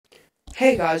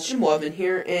Hey guys, Jim Levin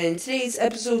here, and today's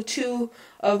episode 2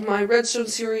 of my Redstone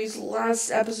series.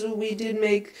 Last episode we did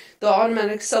make the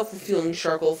automatic self-fulfilling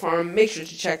charcoal farm. Make sure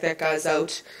to check that guys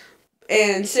out.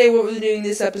 And today what we're doing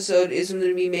this episode is I'm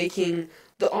going to be making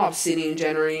the Obsidian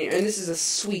generator, and this is a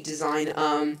sweet design.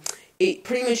 It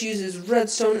pretty much uses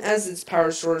redstone as its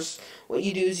power source. What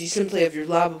you do is you simply have your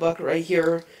lava bucket right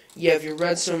here. You have your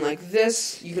redstone like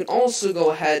this. You can also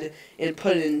go ahead and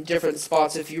put it in different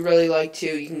spots if you really like to.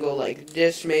 You can go like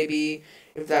this maybe,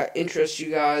 if that interests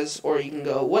you guys, or you can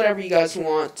go whatever you guys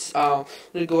want. I'm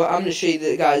going to show you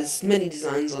the guys many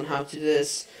designs on how to do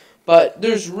this. But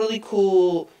there's really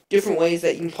cool different ways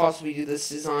that you can possibly do this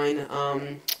design.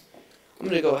 I'm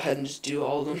going to go ahead and just do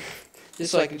all of them,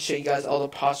 just so I can show you guys all the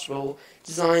possible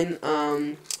design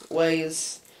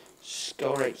ways. Just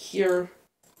go right here.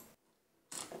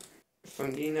 If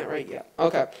I'm getting that right, yeah.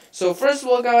 Okay, so first of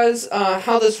all, guys,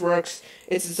 how this works,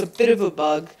 it's a bit of a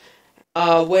bug.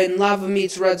 When lava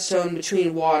meets redstone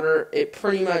between water, it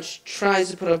pretty much tries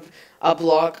to put a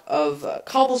block of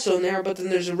cobblestone there, but then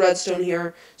there's a redstone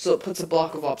here, so it puts a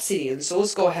block of obsidian. So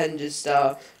let's go ahead and just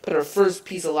put our first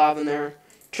piece of lava in there,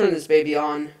 turn this baby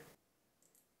on,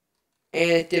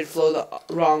 and it did flow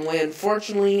the wrong way,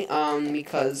 unfortunately,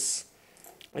 because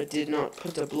I did not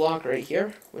put the block right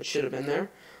here, which should have been there.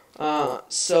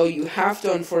 So you have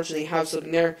to, unfortunately, have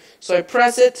something there. So I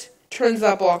press it, turns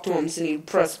that block to obsidian,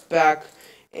 press back,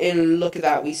 and look at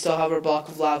that, we still have our block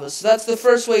of lava. So that's the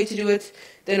first way to do it.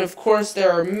 Then, of course,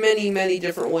 there are many, many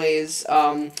different ways.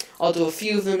 I'll do a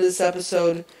few of them in this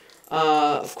episode.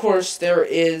 Of course, there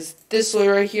is this way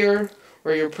right here,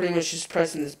 where you're pretty much just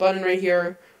pressing this button right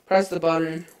here. Press the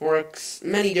button, works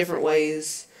many different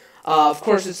ways. Of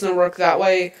course, it's going to work that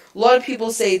way. A lot of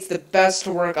people say it's the best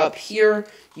to work up here.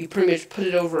 You pretty much put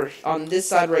it over on this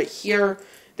side right here.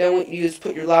 Then what you do is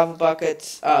put your lava bucket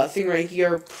thing right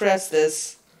here, press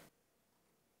this,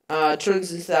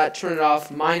 turns into that, turn it off,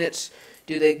 mine it,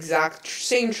 do the exact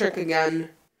same trick again,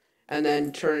 and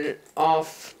then turn it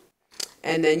off.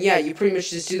 And then, yeah, you pretty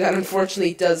much just do that.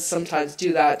 Unfortunately, it does sometimes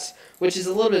do that, which is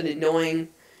a little bit annoying,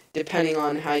 depending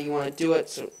on how you want to do it.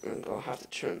 So I'll have to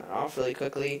turn that off really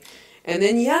quickly. And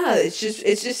then yeah, it's just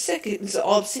sick. It's an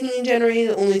obsidian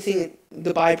generator. The only thing,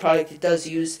 the byproduct it does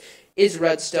use is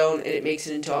redstone, and it makes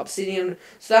it into obsidian.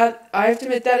 So that, I have to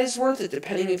admit, that is worth it,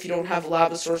 depending if you don't have a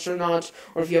lava source or not,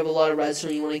 or if you have a lot of redstone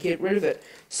and you want to get rid of it.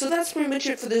 So that's pretty much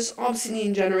it for this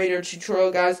obsidian generator tutorial,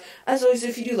 guys. As always,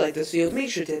 if you do like this video, make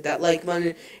sure to hit that like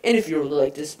button, and if you really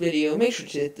like this video, make sure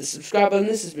to hit the subscribe button.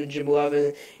 This has been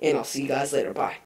Jim11, and I'll see you guys later. Bye.